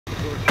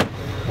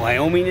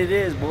Wyoming it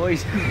is,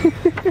 boys.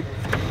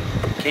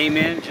 Came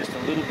in, just a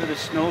little bit of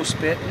snow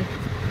spitting.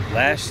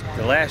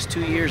 The last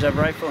 2 years I've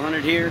rifle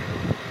hunted here,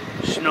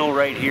 snow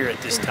right here at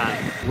this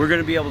time. We're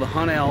gonna be able to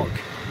hunt elk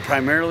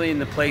primarily in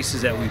the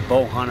places that we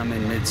bow hunt them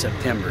in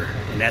mid-September.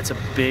 And that's a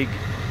big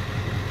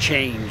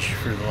change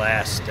for the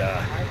last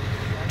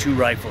 2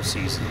 rifle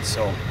seasons.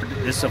 So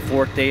this is the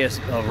 4th day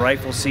of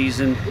rifle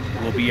season.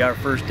 Will be our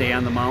first day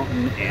on the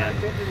mountain, and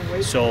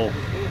so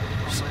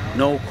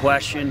no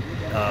question,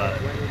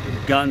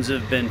 guns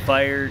have been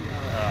fired,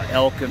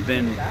 elk have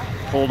been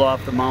pulled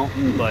off the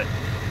mountain, but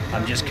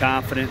I'm just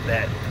confident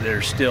that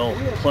there's still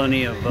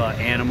plenty of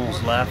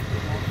animals left.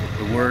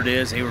 The word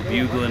is they were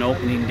bugling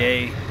opening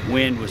day.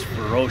 Wind was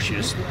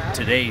ferocious.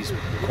 Today's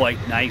quite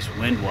nice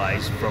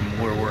wind-wise from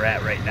where we're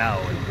at right now.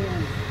 And,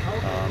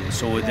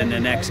 so within the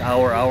next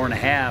hour, hour and a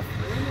half,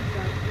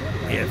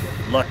 if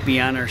luck be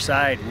on our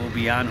side, we'll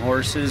be on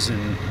horses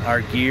and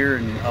our gear,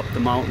 and up the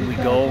mountain we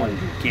go. And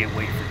can't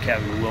wait for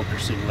Kevin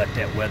Wilkerson to let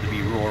that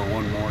Weatherby roar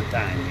one more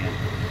time, man.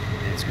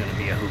 It's going to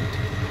be a hoot.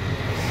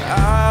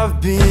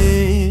 I've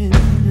been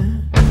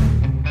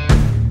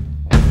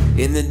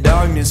in the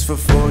darkness for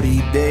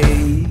 40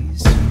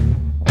 days.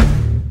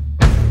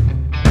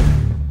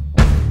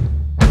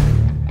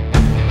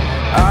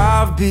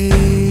 I've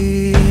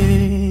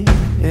been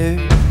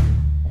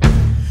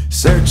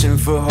searching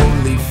for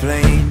holy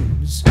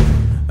flames,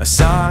 a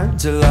sign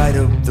to light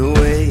up the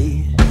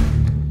way.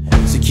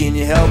 So can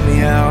you help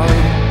me out?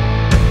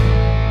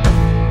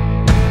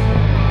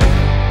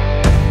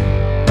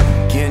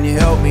 Can you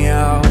help me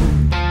out?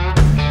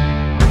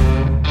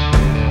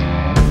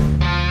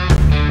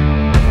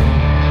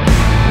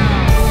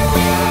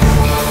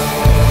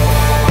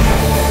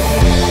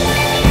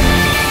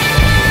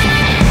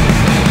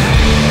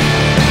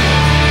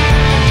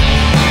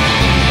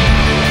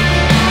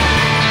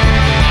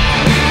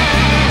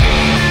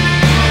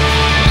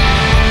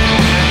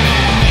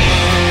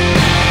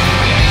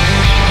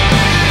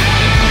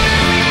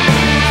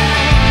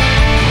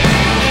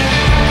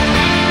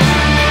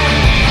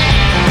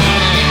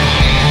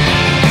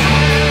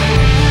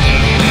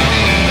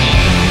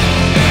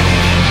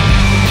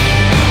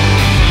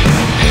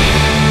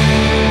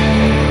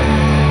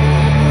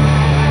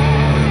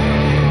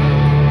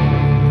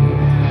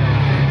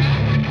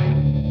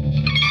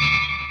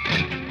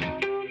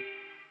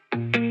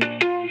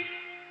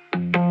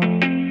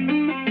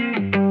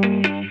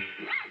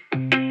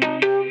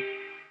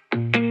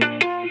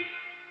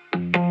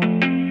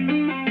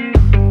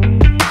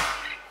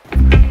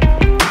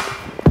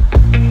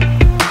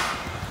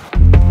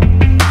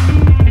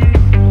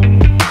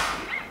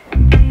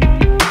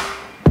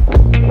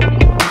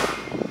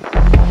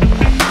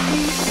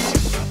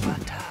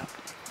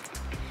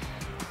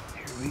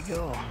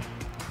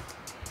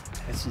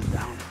 This is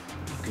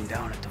looking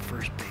down at the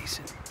first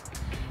basin.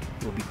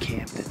 We'll be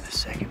camped in the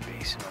second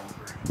basin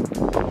over.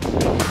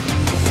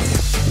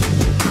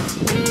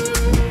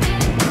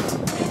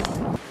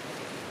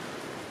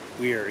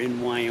 We are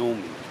in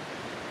Wyoming.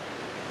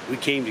 We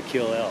came to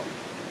kill elk.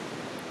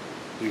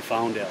 We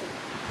found elk.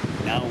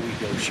 Now we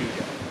go shoot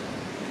elk.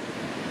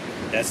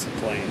 That's the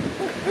plan.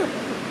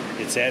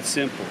 It's that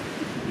simple.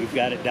 We've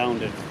got it down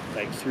to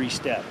like 3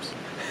 steps.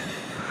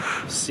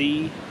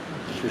 See,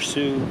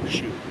 pursue,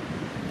 shoot.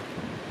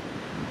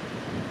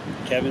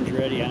 Kevin's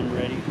ready, I'm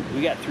ready.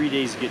 We got 3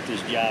 days to get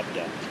this job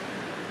done.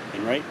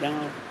 And right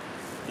now,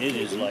 it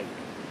is like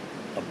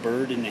a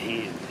bird in the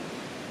hand.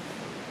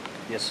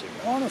 Yes, sir.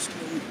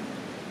 Honestly,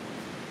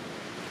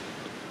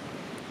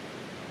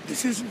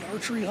 this isn't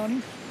archery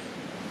hunting.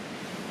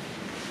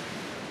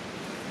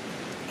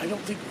 I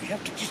don't think we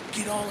have to just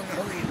get all in a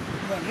hurry and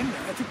run in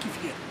there. I think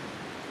if you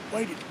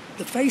waited,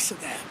 the face of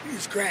that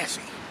is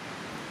grassy.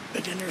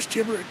 But then there's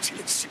timber,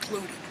 it's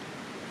secluded.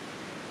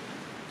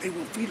 They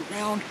will feed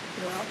around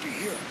or out to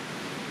here.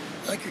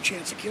 I think your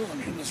chance of killing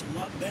him is a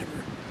lot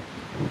better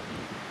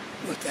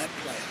with that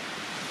plan.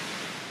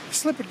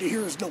 Slipping to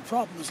here is no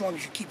problem as long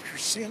as you keep your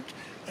scent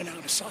and out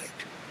of sight.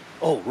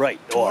 Oh, right.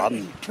 To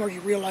where you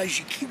realize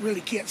you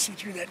really can't see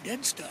through that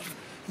dead stuff,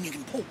 and you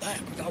can pull back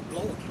without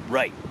blowing it.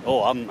 Right.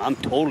 Oh, I'm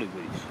totally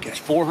with you. Okay. It's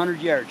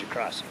 400 yards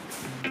across it.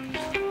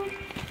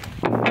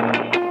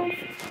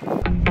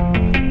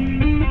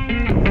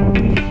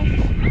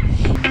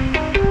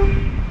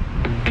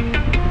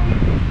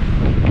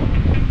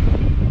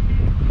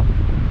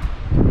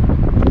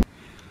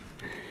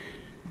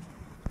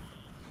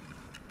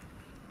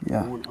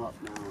 Yeah. Going up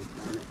now,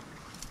 darn it.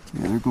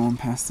 Yeah, they're going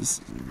past this.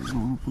 They're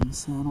going up in the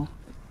saddle.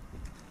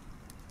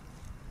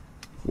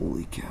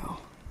 Holy cow.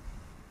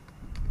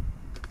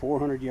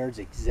 400 yards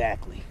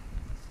exactly.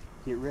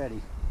 Get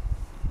ready.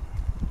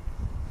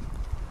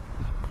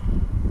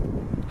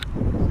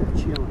 They're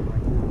chilling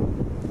right now.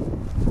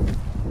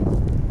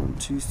 1,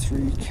 2,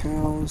 3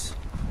 cows.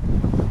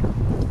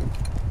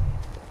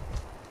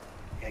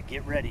 Yeah,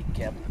 get ready,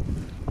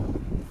 Kevin.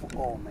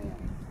 Oh, man.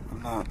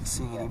 I'm not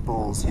seeing any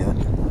bulls yet.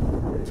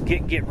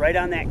 Get right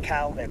on that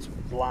cow that's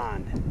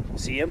blonde.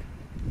 See him?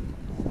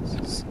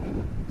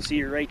 See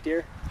her right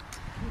there?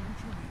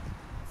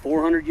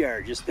 400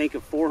 yards. Just think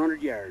of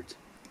 400 yards.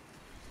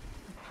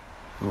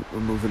 Oh, we're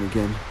moving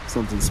again.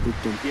 Something spooked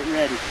him. Getting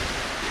ready.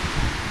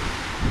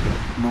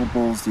 No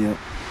balls yet.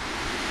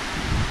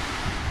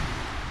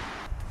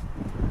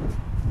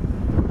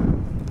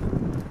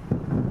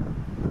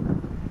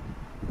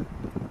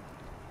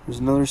 There's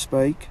another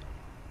spike.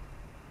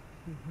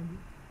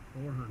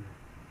 400.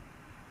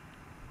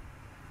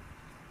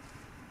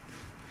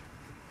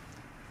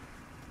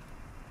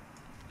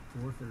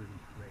 $430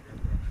 right at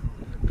that phone.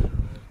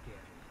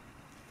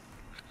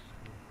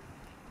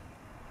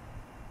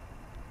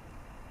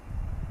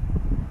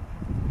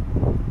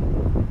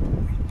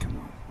 Wait, come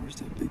on. Where's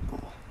that big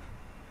ball?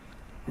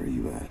 Where are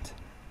you at?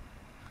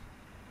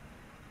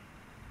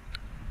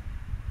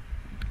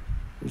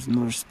 There's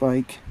another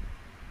spike.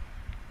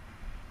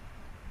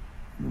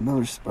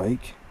 Another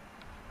spike.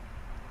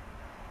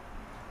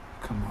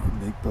 Come on,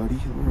 big buddy.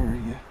 Where are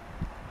you?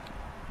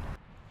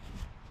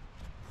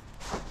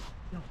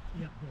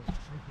 Yeah, right there.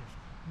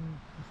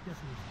 It's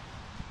definitely.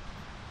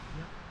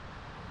 Yep.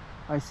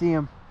 I see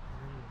him.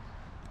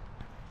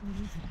 There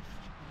he is.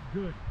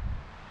 Good.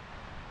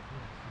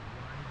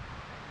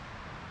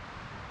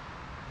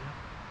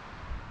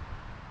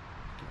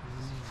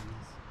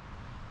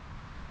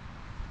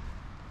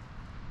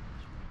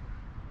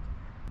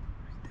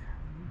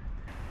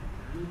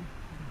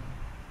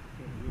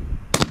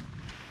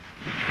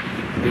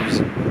 It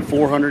was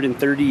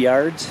 430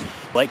 yards.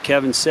 Like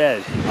Kevin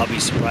said, I'll be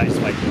surprised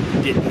if I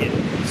didn't hit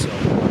it. So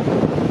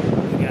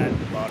we got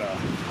about a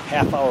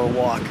half-hour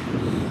walk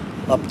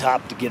up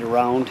top to get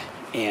around,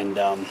 and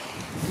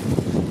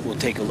we'll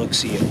take a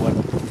look-see at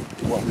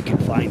what we can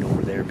find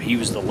over there. But he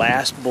was the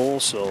last bull,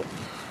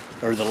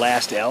 or the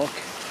last elk,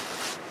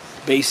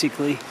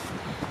 basically.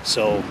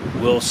 So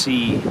we'll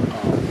see.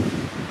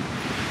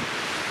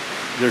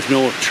 There's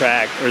no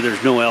track, or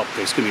there's no elk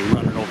that's going to be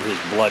running over his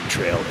blood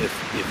trail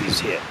if he's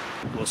hit.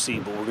 We'll see,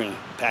 but we're going to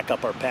pack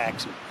up our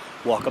packs and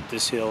walk up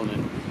this hill, and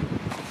then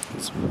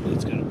it's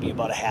going to be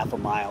about a half a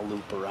mile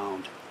loop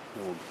around,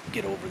 and we'll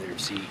get over there and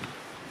see.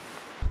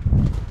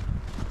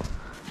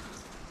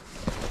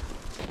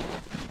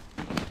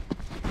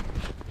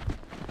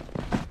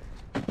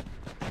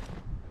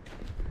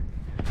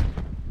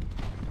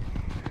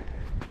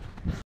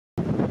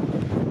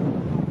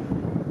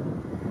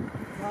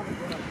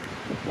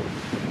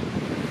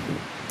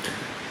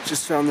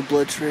 Just found the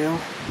blood trail.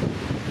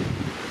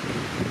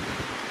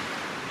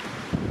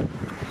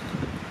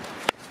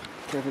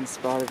 Kevin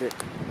spotted it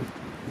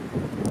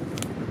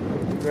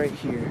right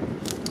here.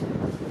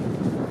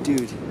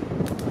 Dude.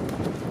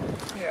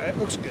 Yeah, it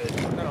looks good.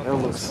 That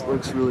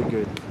looks really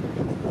good.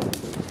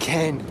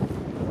 Ken,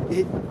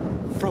 it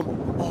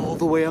from all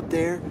the way up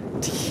there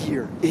to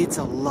here, it's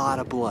a lot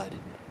of blood.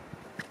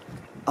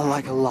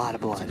 Like a lot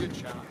of blood. Good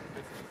shot.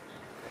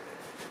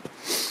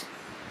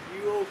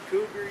 You old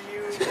cougar,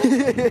 you.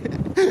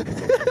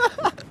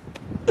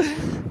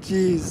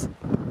 Jeez.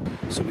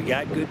 So we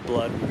got good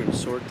blood. We're going to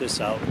sort this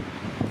out.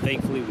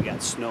 Thankfully, we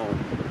got snow.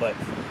 But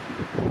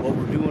what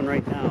we're doing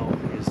right now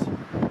is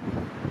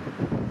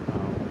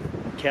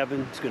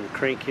Kevin's going to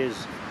crank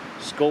his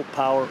scope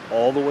power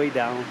all the way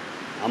down.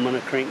 I'm going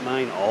to crank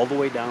mine all the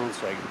way down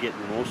so I can get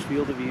the most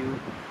field of view.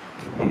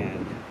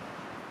 And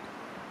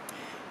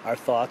our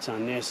thoughts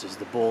on this is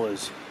the bull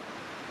is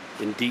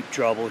in deep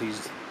trouble.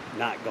 He's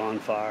not gone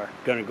far,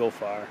 going to go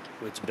far.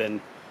 It's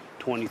been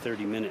 20-30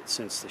 minutes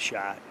since the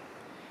shot.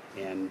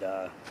 And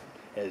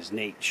as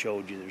Nate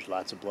showed you, there's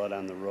lots of blood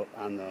on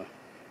the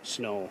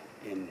snow,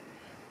 and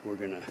we're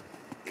gonna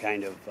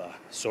kind of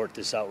sort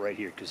this out right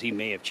here because he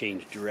may have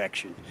changed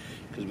direction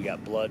because we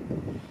got blood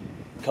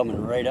coming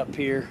right up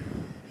here,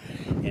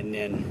 and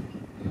then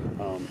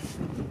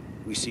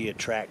we see a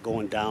track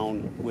going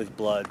down with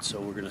blood.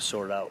 So we're gonna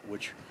sort out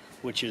which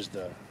is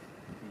the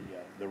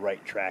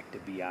right track to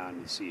be on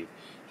and see if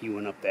he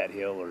went up that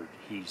hill or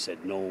he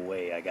said no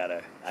way, I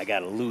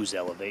gotta lose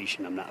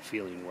elevation, I'm not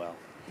feeling well.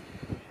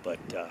 But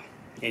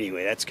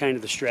anyway, that's kind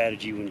of the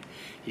strategy when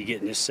you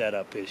get in this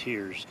setup is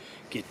here's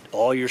get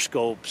all your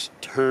scopes,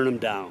 turn them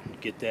down,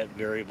 get that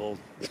variable.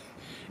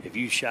 If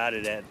you shot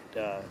it at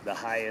the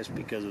highest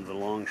because of the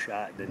long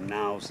shot, then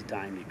now's the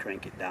time you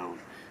crank it down,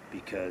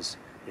 because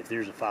if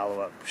there's a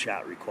follow-up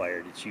shot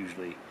required, it's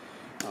usually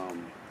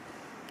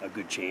a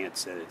good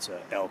chance that it's an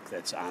elk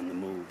that's on the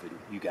move, and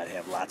you got to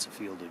have lots of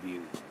field of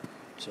view.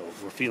 So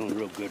we're feeling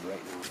real good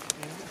right now.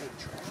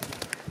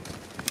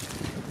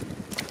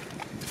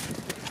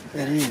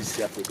 It is.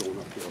 Definitely going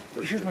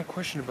uphill. Here's my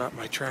question about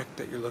my track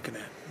that you're looking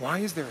at. Why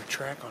is there a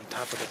track on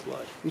top of the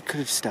blood? We could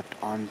have stepped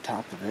on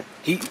top of it.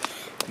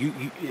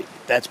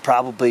 That's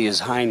probably his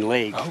hind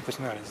leg. I hope it's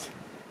not his.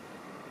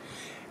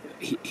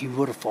 He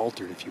would have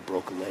faltered if you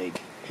broke a leg.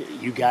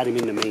 You got him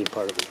in the main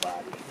part of his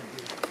body.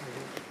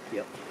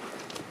 Yep.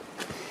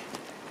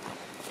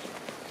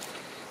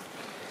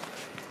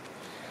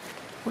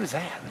 What is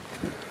that?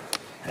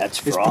 That's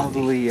It's frothy.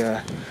 probably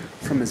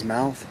from his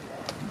mouth.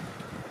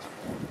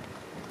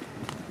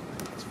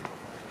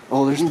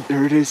 Oh,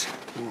 there it is.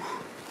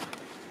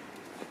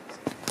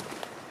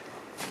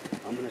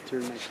 I'm going to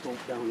turn my scope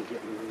down and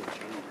get me a little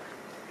chamber.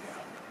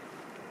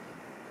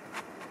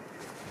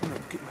 I'm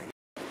gonna get my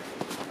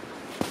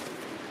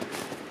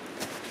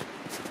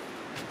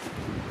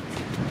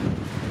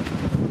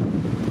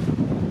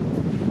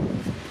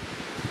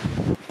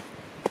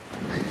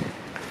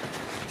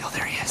Oh,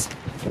 there he is.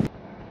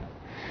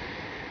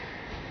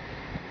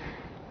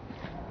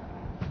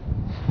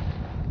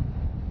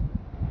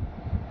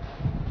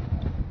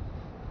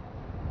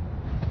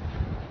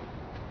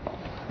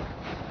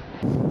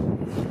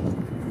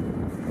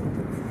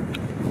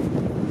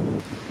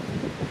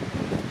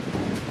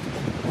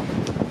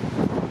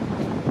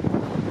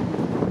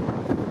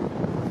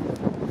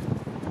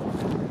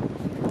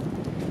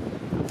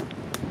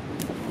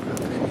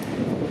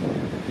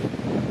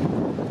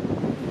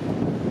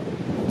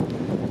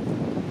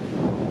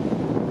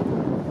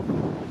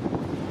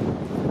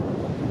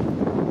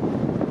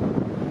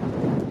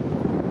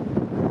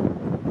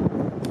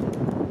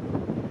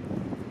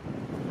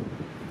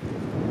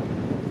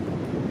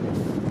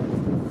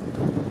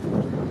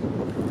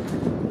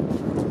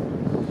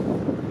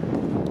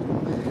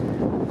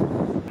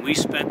 We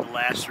spent the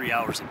last 3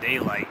 hours of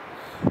daylight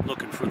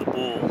looking for the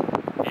bull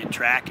and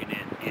tracking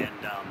it, and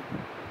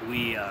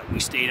we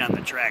stayed on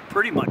the track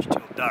pretty much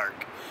till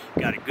dark.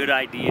 Got a good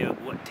idea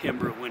of what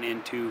timber it went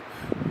into.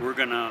 We're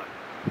gonna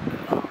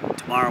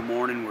tomorrow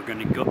morning we're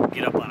gonna go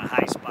get up on a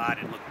high spot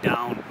and look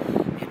down,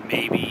 and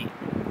maybe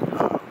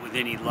with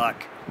any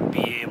luck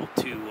be able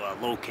to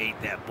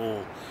locate that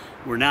bull.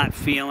 We're not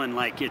feeling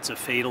like it's a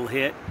fatal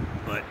hit,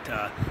 but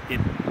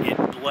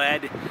it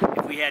bled.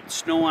 If we had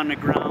snow on the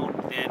ground,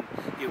 then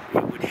it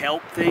would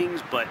help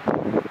things, but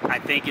I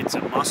think it's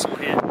a muscle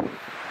hit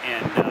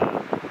and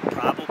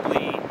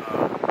probably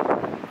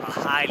a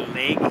high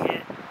leg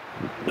hit.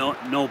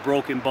 No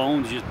broken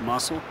bones, just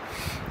muscle.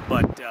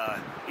 But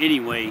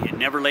anyway, it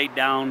never laid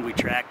down. We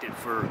tracked it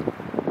for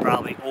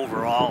probably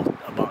overall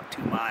about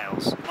 2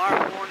 miles.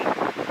 Tomorrow morning,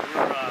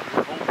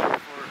 we're hoping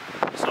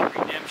for some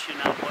redemption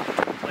on what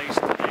took place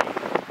today,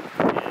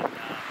 and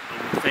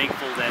but we're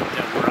thankful that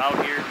we're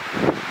out here.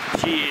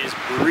 She is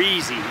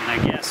breezy, and I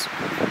guess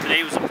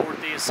today was the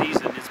 4th day of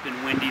season. It's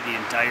been windy the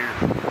entire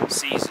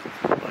season,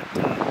 but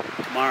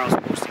tomorrow's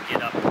supposed to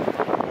get up a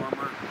little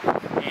warmer,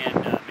 and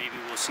maybe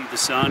we'll see the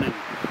sun, and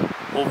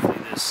hopefully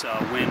this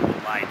wind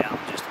will lie down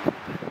just a little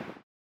bit.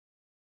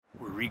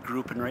 We're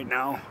regrouping right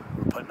now.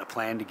 We're putting a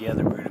plan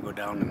together. We're going to go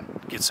down and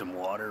get some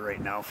water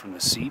right now from the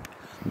seep.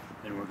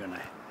 Then we're going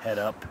to head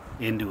up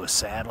into a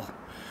saddle,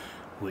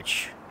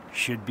 which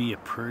should be a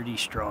pretty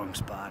strong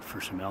spot for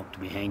some elk to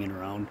be hanging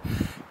around.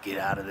 Get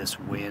out of this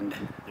wind.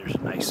 There's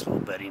a nice little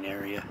bedding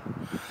area.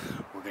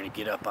 We're going to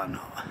get up on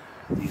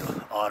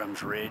the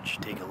Autumn's Ridge,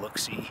 take a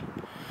look-see,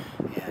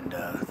 and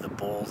the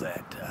bull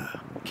that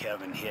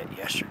Kevin hit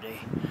yesterday,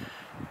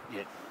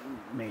 it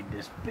made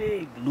this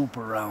big loop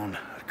around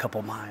a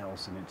couple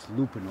miles, and it's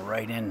looping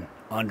right in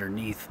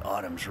underneath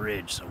Autumn's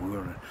Ridge. So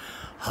we're going to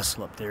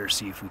hustle up there,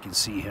 see if we can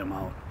see him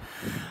out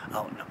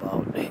and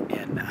about,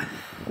 and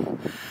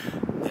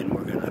then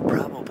we're going to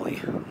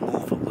probably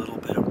move a little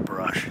bit of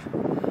brush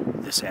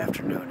this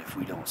afternoon if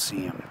we don't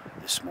see him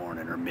this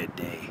morning or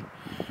midday,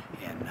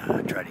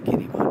 and try to get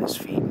him on his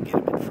feet and get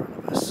him in front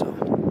of us.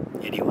 So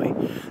anyway,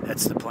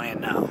 that's the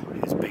plan now.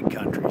 It's big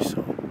country,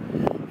 so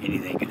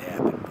anything could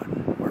happen,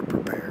 but we're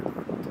prepared.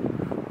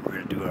 We're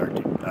going to do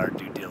our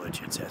due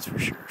diligence, that's for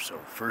sure. So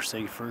first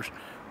thing first,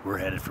 we're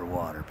headed for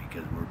water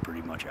because we're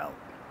pretty much out.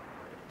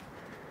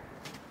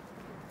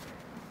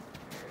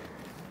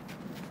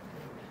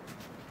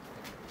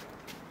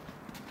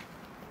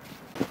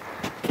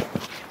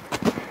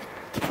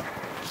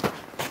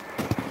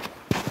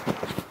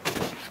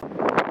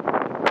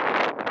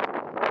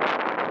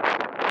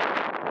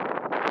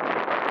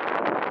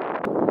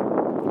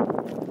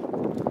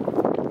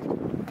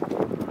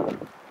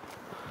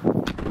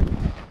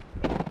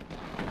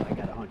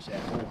 That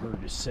whole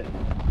herd is sitting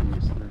in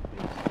this third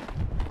base.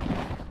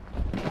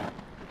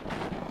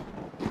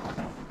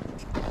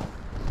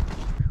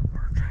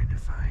 We're trying to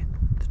find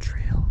the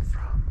trail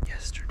from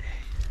yesterday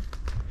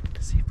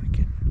to see if we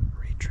can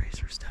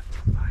retrace our steps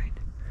and find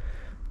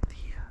the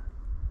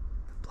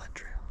blood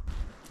trail.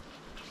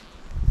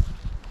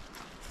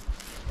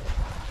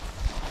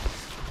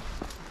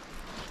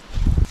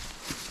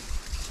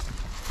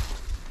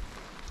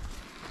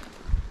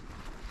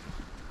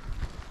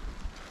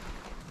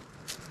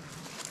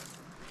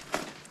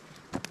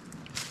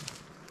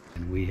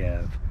 We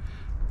have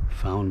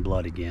found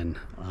blood again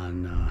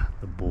on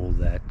the bull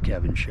that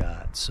Kevin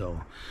shot,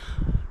 so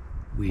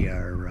we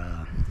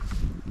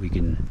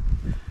can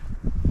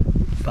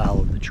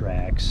follow the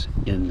tracks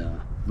in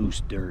the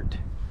loose dirt.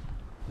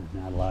 There's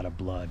not a lot of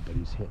blood, but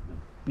he's hitting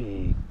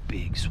a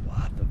big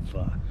swath of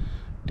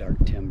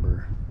dark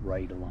timber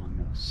right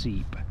along the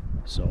seep.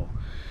 So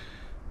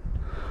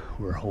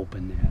we're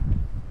hoping that,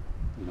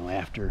 you know,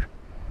 after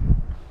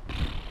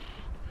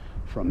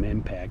from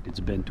impact, it's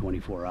been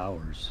 24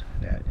 hours,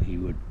 that he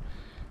would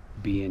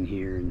be in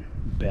here and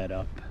bed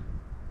up,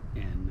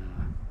 and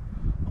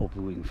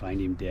hopefully we can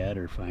find him dead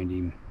or find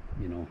him,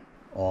 you know,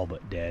 all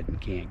but dead and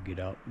can't get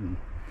up, and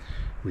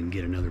we can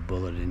get another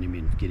bullet in him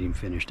and get him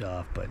finished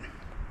off. But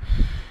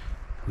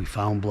we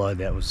found blood.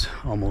 That was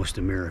almost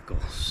a miracle.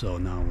 So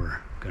now we're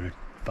gonna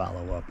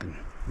follow up, and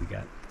we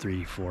got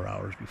 3-4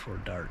 hours before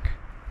dark.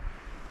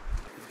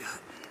 We've got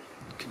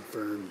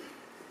confirmed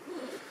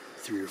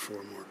 3 or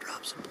 4 more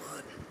drops of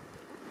blood.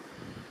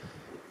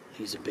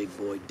 He's a big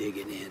boy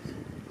digging in.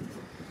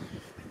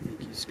 I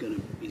think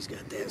he's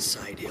got that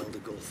side hill to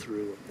go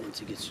through once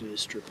he gets through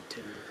this strip of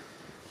timber.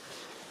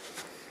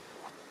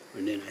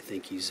 And then I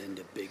think he's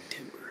into big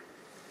timber.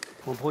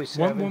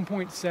 1.7?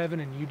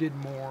 1.7, and you did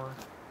more.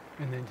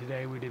 And then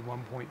today we did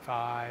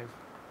 1.5.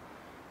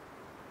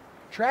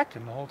 Tracked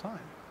him the whole time.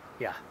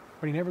 Yeah.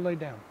 But he never laid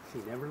down. He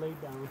never laid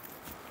down.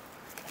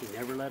 He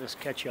never let us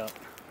catch up.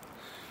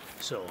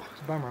 So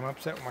It's a bummer. I'm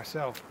upset with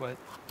myself, but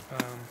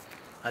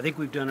I think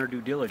we've done our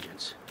due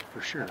diligence,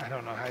 for sure. I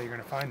don't know how you're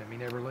going to find him. He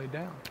never laid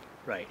down.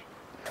 Right.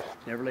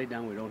 Never laid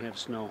down. We don't have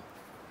snow.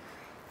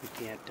 We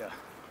can't.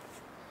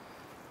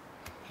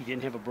 He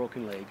didn't have a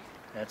broken leg.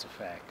 That's a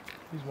fact.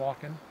 He's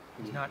walking.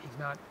 He's not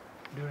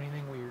doing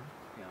anything weird.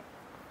 Yeah.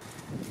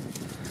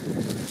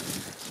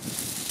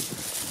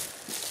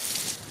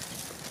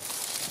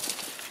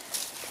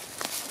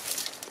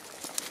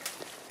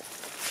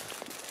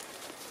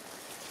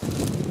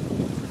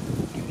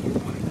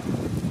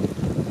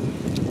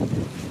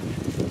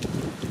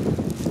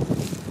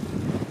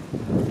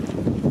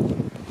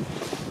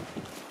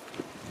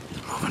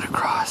 Moving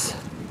across.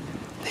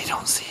 They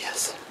don't see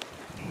us.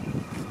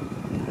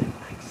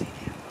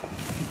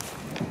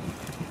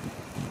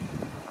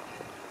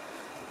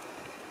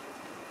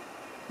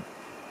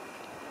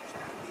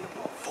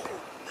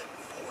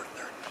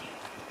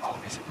 Oh,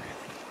 is it really?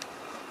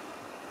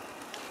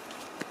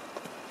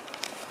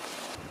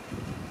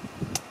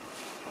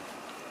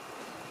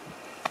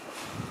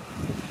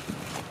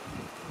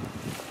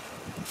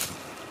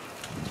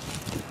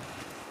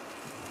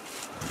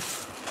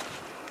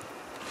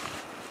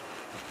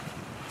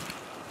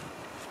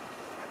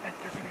 I bet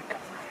they're gonna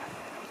come right out.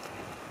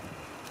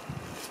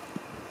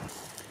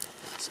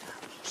 It's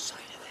not a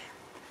sight of that.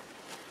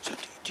 So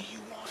do you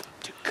want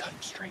to cut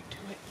straight to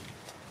it?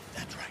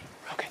 That's right.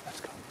 Okay,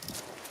 let's go.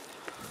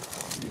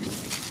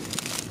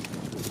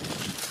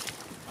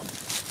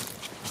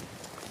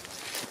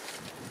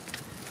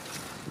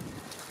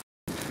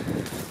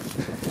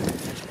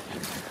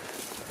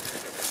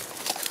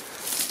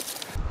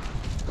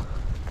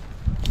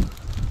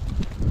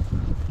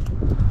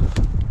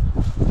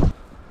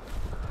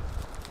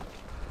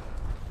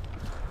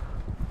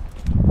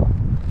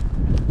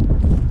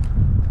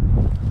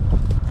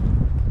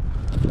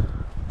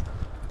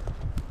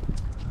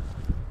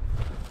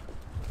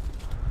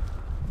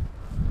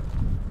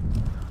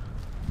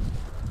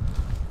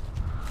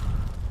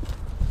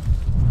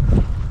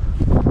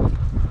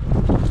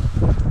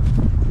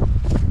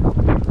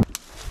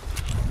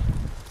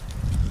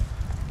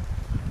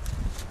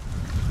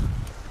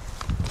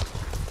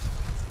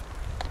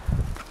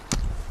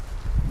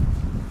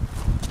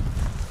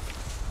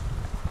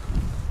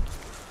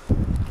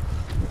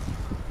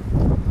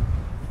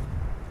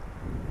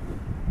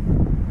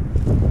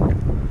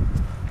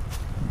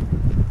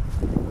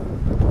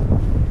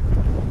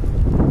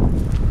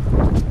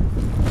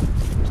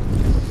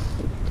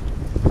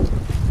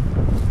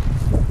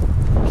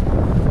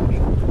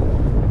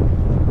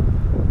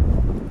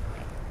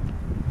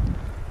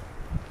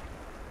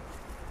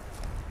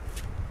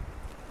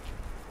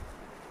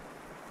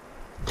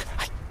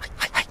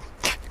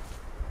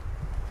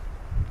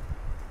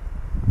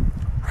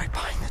 Right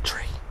behind the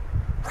tree.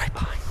 Right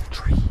behind the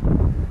tree.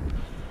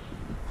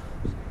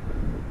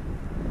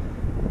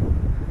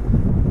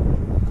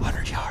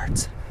 100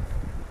 yards.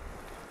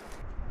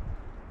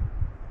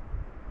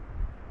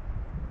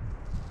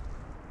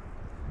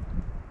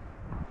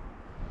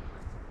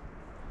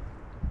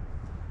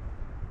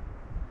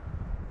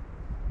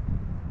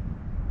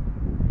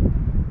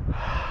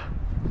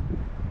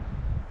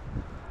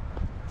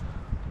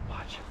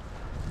 Watch.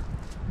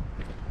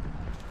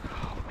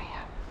 Oh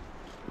man.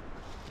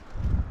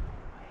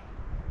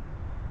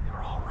 They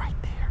were all right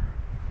there.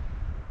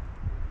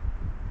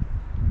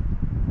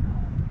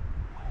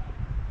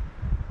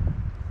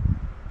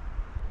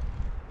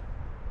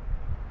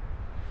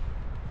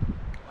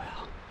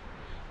 Well,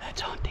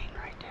 that's hunting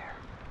right there.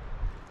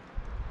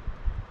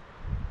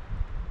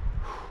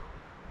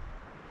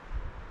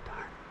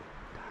 Darn, darn it,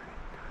 darn it,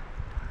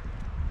 darn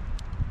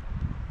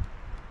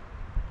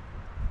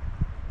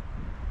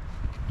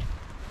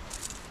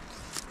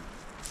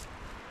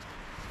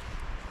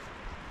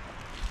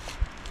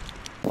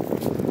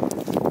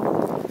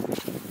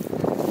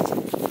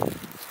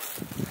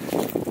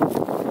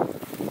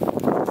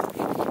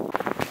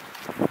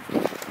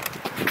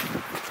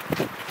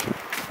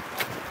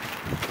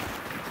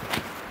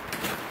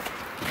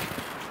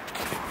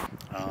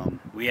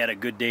it. We had a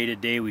good day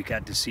today. We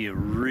got to see a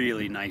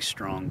really nice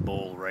strong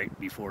bull right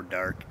before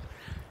dark.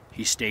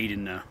 He stayed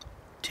in the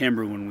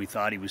timber when we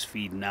thought he was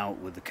feeding out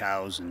with the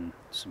cows and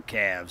some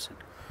calves.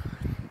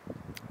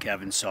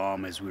 Kevin saw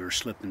him as we were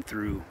slipping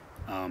through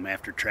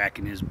after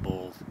tracking his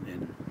bull,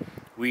 and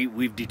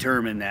we've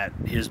determined that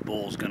his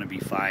bull is going to be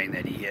fine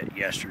that he hit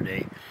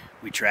yesterday.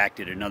 We tracked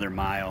it another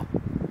mile,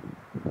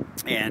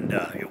 and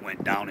it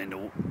went down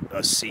into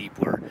a seep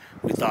where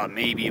we thought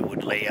maybe it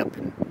would lay up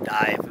and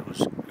die if it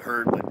was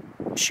hurt,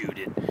 but shoot,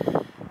 it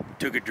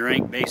took a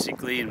drink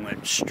basically and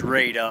went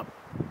straight up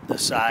the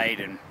side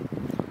and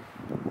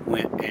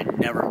went and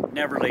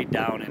never laid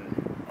down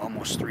in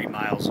almost 3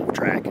 miles of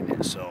tracking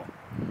it. So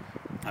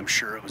I'm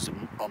sure it was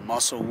a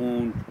muscle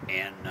wound,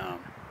 and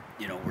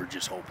you know, we're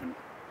just hoping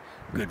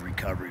good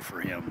recovery for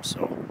him.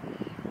 So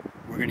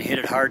we're gonna hit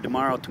it hard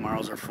tomorrow.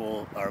 Tomorrow's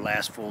our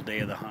last full day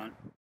of the hunt.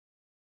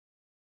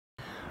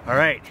 All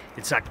right,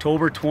 it's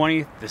October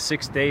 20th, the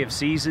 6th day of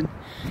season,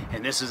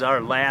 and this is our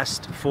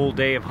last full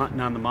day of hunting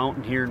on the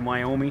mountain here in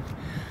Wyoming.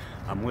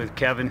 I'm with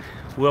Kevin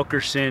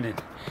Wilkerson,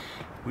 and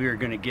we are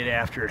gonna get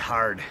after it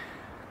hard.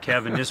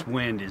 Kevin, this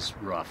wind is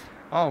rough.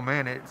 Oh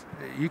man,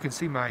 you can't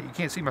see my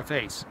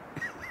face,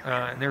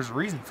 and there's a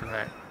reason for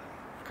that,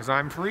 because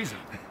I'm freezing.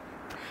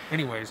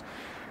 Anyways,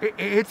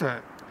 it's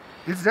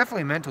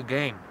definitely a mental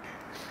game.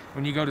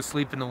 When you go to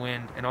sleep in the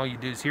wind and all you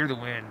do is hear the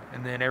wind,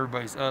 and then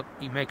everybody's up,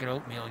 you make an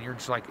oatmeal, and you're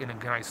just like in a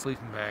nice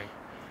sleeping bag.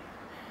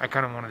 I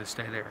kind of wanted to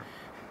stay there.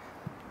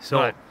 So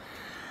but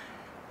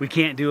we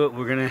can't do it.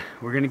 We're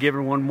gonna give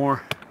her one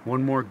more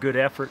good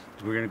effort.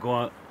 We're gonna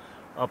go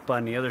up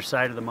on the other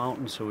side of the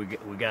mountain. So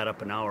we got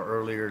up an hour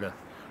earlier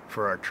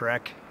for our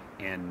trek,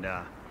 and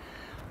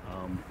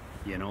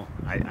you know,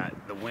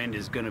 the wind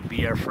is gonna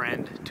be our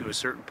friend to a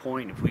certain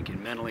point. If we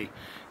can mentally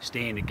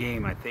stay in the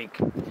game, I think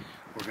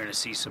we're going to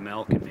see some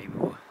elk, and maybe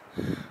we'll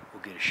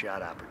get a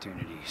shot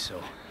opportunity.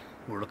 So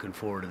we're looking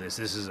forward to this.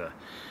 This is a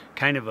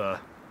kind of a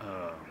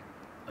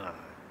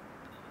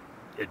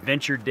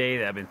adventure day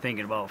that I've been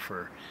thinking about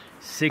for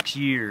 6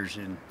 years,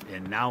 and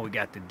now we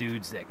got the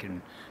dudes that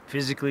can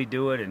physically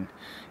do it, and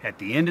at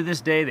the end of this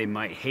day they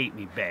might hate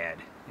me bad,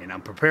 and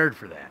I'm prepared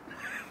for that.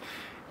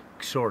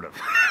 Sort of.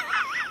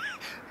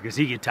 Because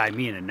he could tie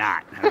me in a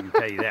knot, I can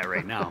tell you that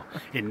right now.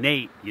 And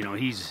Nate, you know,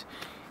 he's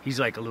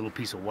like a little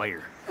piece of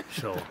wire,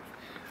 so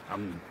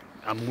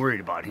I'm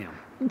worried about him,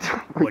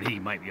 what he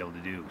might be able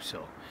to do.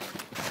 So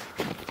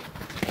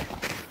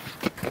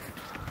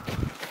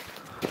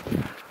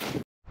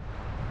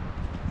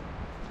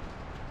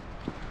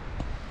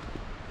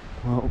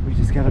Well, we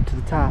just got up to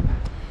the top.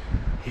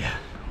 yeah,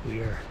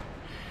 we are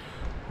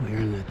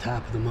on the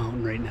top of the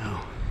mountain right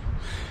now.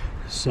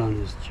 The sun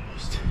is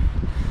just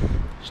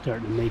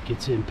starting to make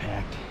its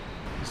impact.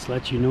 Just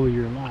let you know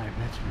you're alive,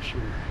 that's for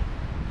sure.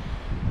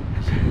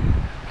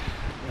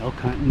 Elk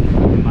hunting,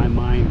 in my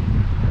mind,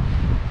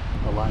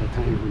 a lot of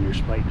times when you're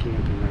spike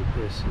camping like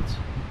this,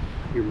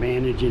 you're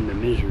managing the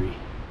misery.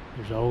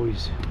 There's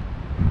always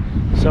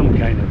some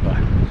kind of a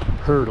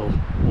hurdle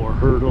or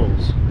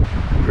hurdles,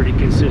 pretty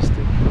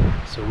consistent.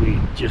 So we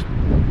just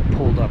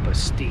pulled up a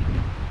steep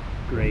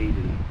grade,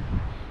 and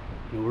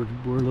you know,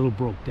 we're a little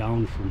broke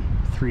down from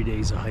 3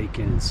 days of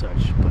hiking and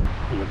such, but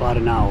in about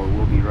an hour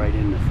we'll be right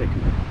in the thick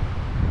of it.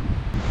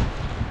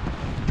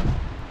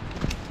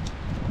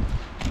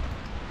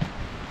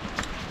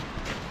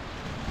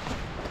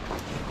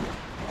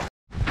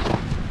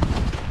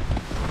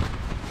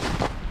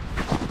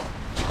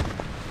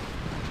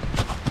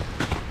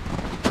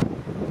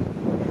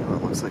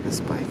 Looks like a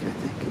spike, I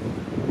think.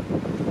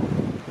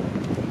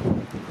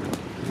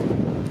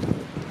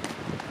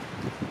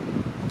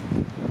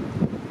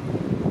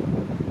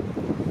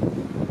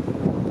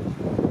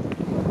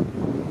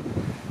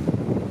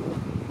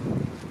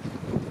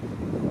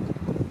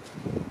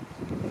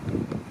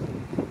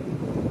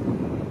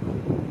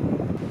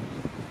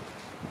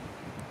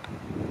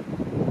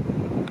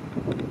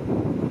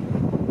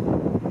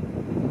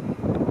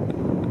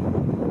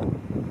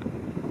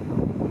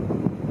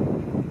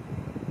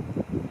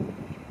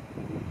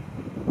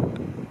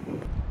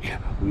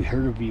 We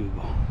heard a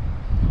bugle.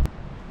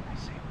 I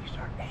say we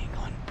start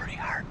angling pretty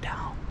hard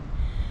down,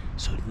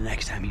 so the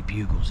next time he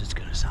bugles, it's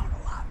gonna sound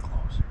a lot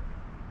closer.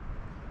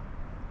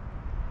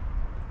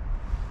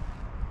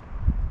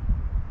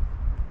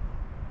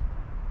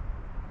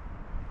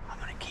 I'm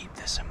gonna keep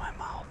this in my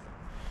mouth,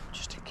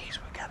 just in case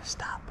we gotta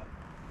stop him.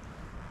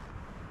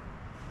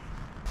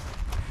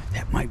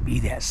 That might be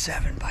that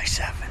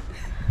 7x7.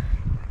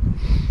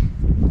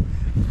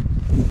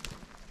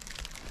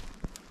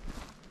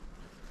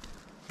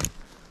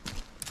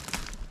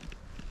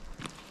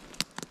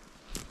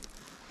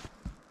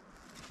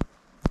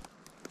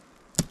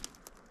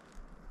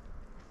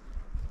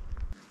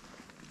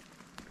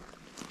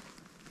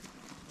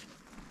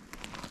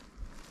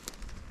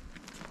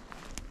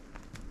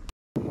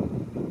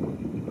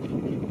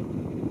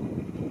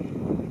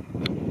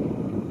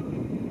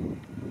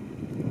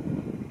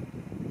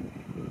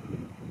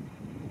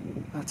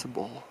 That's a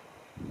bull.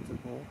 It's a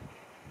bull.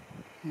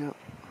 Yep.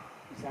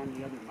 He's on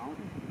the other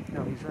mountain.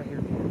 No, he's right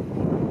here.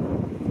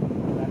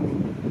 That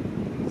means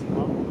he's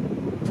up.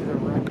 To the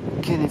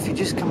right. Ken, if you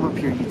just come up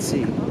here, you'd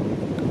see.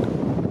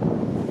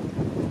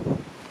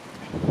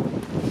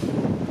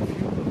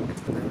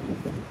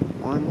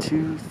 1,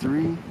 2,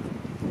 3,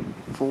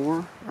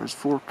 4. There's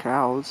 4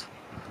 cows.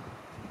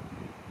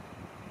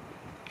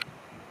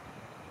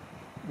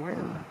 Where?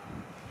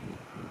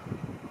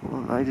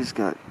 Well, I just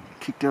got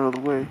kicked out of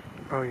the way.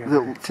 Oh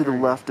yeah. To the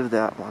left of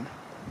that one.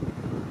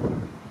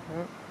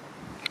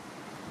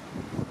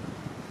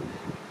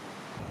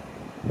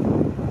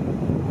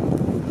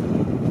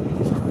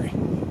 Sorry.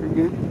 You're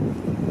good.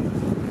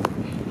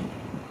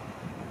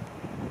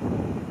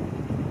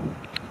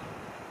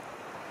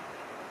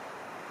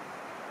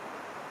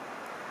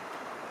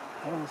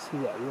 I don't see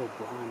that real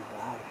blonde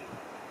body.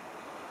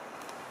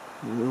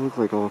 They look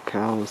like all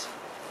cows.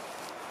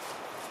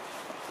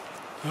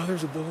 Oh,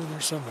 there's a bull in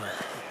there somewhere.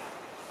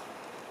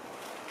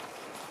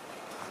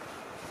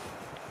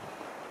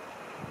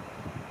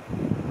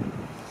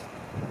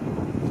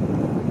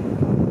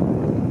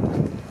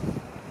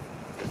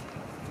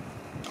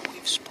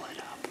 We've split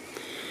up.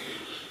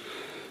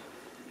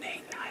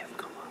 Nate and I have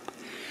come up.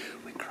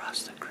 We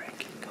crossed the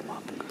creek and come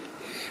up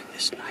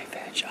this knife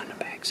edge on the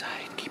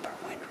backside, keep our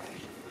wind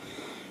right.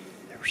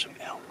 There were some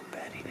elk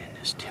bedding in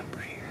this timber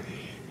here.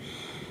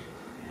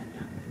 And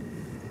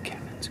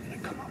Kevin's gonna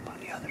come up on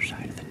the other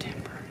side of the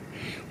timber.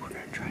 We're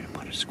gonna try to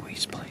put a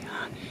squeeze play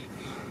on.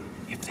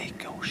 If they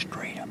go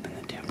straight up in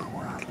the timber,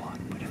 we're out of luck.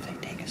 But if they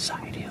take a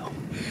side hill,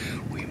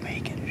 we may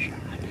get a shot.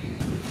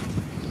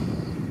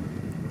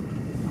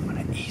 I'm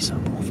gonna ease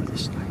up over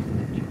this knife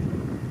edge.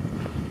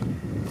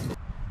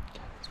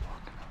 Kevin's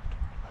walking up to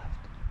our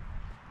left.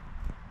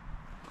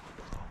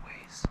 A little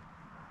ways.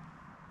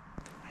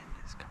 The wind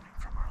is coming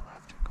from our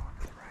left and going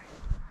to the right.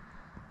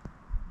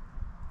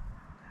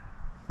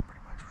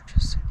 Pretty much we're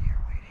just sitting here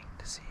waiting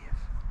to see if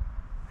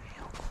any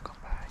elk will come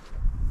by.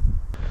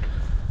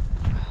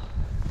 Well,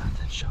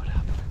 nothing showed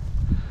up.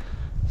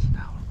 So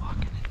now we're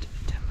walking into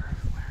the timber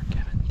where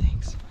Kevin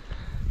thinks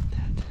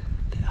that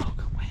the elk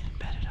went and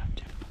bedded up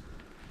to.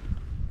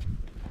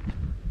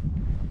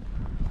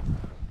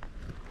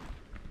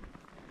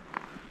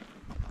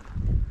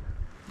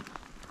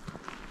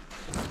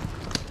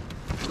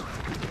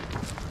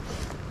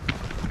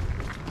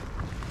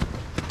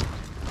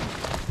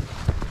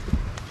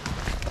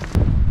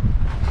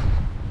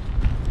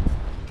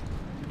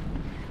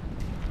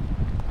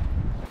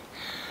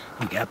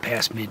 We got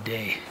past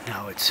midday.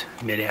 Now it's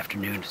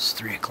mid-afternoon. It's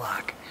 3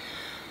 o'clock.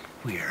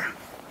 We are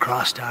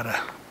crossed out of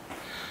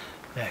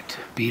that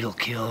beetle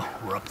kill.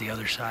 We're up the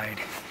other side.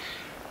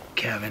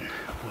 Kevin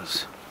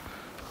was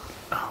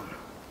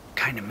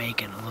kind of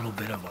making a little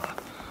bit of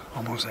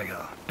almost like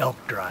a elk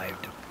drive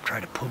to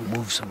try to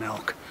move some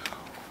elk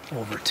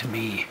over to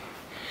me.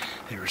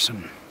 There were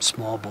some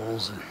small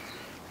bulls and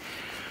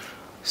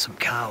some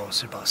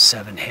cows, about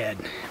 7 head,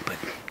 but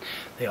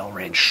they all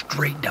ran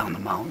straight down the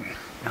mountain.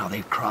 Now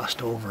they've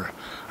crossed over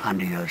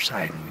onto the other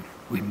side, and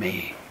we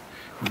may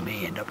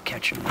end up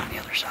catching them on the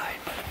other side.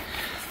 But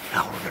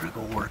now we're gonna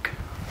go work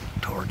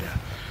toward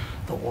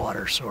the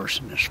water source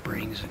in the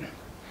springs, and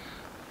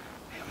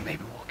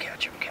maybe we'll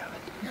catch them, Kevin.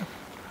 Yeah.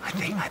 I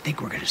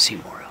think we're gonna see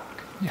more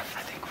elk. Yeah.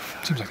 I think we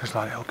are. Seems like there's a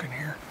lot of elk in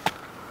here.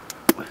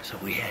 So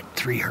we had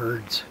 3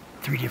 herds,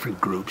 3 different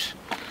groups.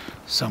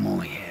 Some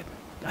only had,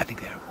 I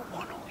think that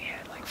one only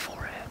had like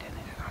 4 head in it.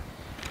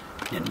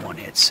 Then one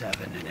had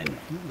 7, and then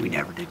we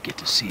never did get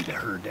to see the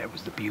herd that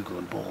was the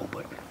bugling bull,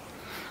 but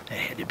that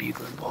had the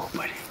bugling bull,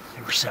 but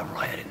there were several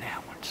head in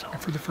that one. So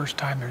And for the first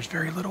time, there's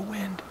very little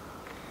wind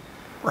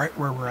right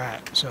where we're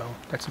at, so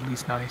that's at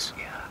least nice.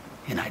 yeah,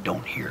 and I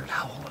don't hear it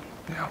howling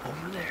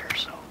over there.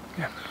 So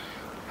Yeah.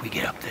 we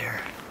get up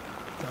there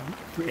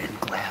in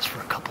glass for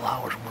a couple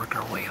hours, work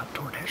our way up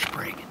toward that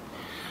spring, and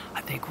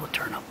I think we'll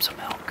turn up some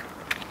elk.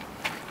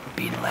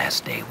 Being the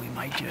last day, we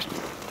might just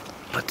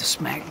put the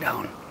smack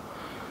down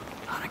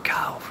on a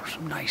cow for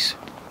some nice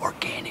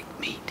organic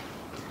meat.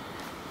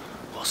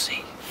 We'll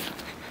see.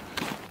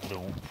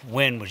 The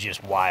wind was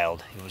just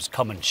wild. It was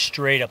coming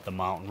straight up the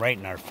mountain, right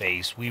in our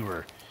face. We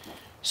were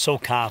so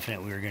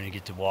confident we were going to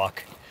get to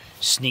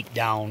sneak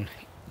down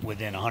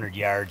within 100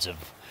 yards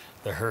of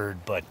the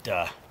herd, but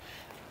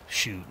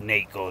shoot,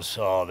 Nate goes,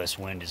 oh, this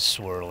wind is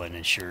swirling,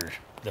 and sure,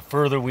 the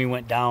further we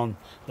went down,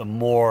 the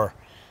more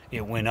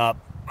it went up,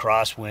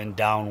 crosswind,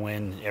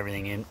 downwind,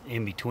 everything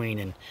in between,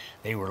 and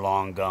they were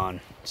long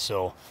gone.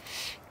 So,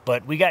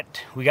 but we got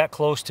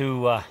close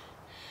to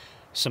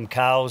some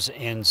cows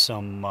and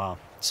some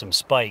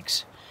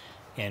spikes,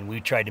 and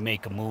we tried to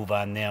make a move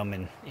on them,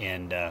 and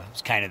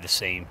it's kind of the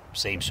same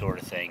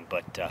sort of thing.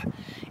 But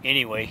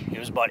anyway, it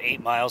was about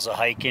 8 miles of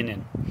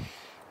hiking,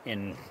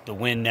 and the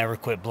wind never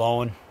quit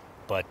blowing.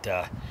 But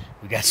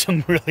we got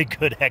some really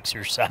good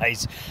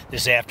exercise.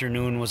 This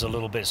afternoon was a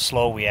little bit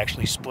slow. We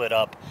actually split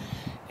up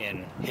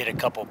and hit a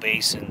couple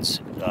basins,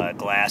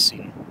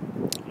 glassing.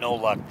 No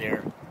luck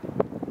there.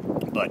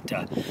 But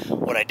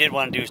what I did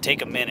want to do is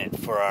take a minute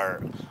for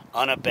our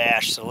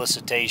unabashed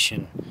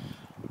solicitation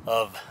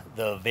of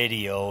the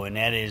video, and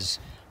that is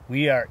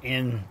we are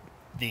in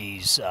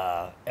these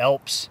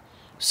Alps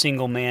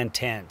single-man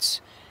tents,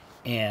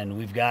 and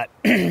we've got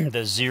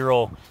their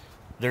zero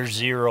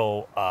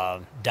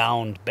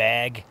downed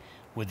bag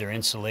with their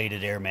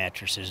insulated air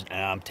mattresses,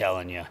 and I'm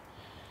telling you,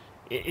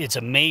 it's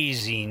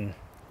amazing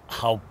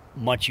how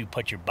much you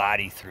put your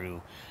body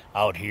through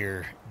out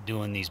here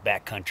doing these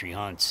backcountry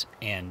hunts.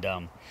 And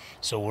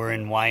so we're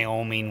in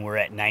Wyoming. We're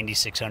at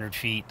 9,600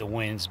 feet. The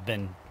wind's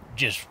been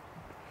just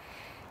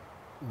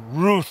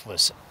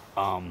ruthless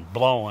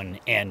blowing,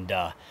 and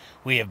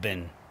we have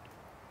been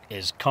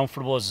as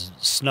comfortable, as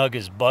snug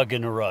as bug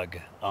in a rug,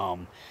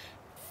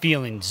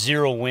 feeling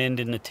zero wind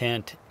in the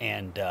tent,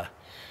 and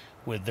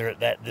with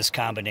this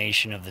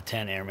combination of the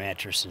tent, air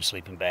mattress, and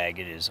sleeping bag,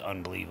 it is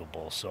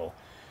unbelievable. So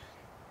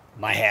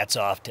my hat's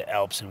off to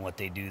Alps and what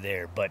they do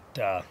there. But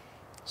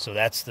so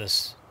that's the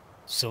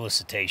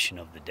solicitation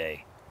of the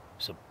day,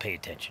 so pay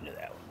attention to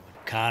that one.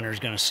 Connor's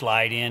going to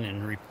slide in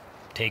and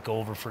take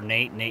over for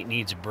Nate. Nate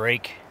needs a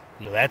break.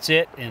 So that's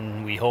it,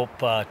 and we hope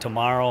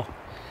tomorrow,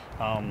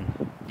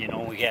 you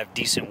know, we have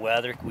decent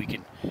weather. We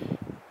can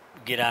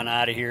get on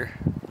out of here.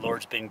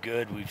 Lord's been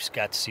good. We've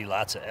got to see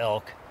lots of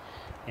elk,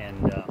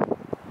 and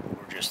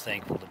we're just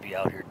thankful to be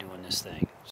out here doing this thing.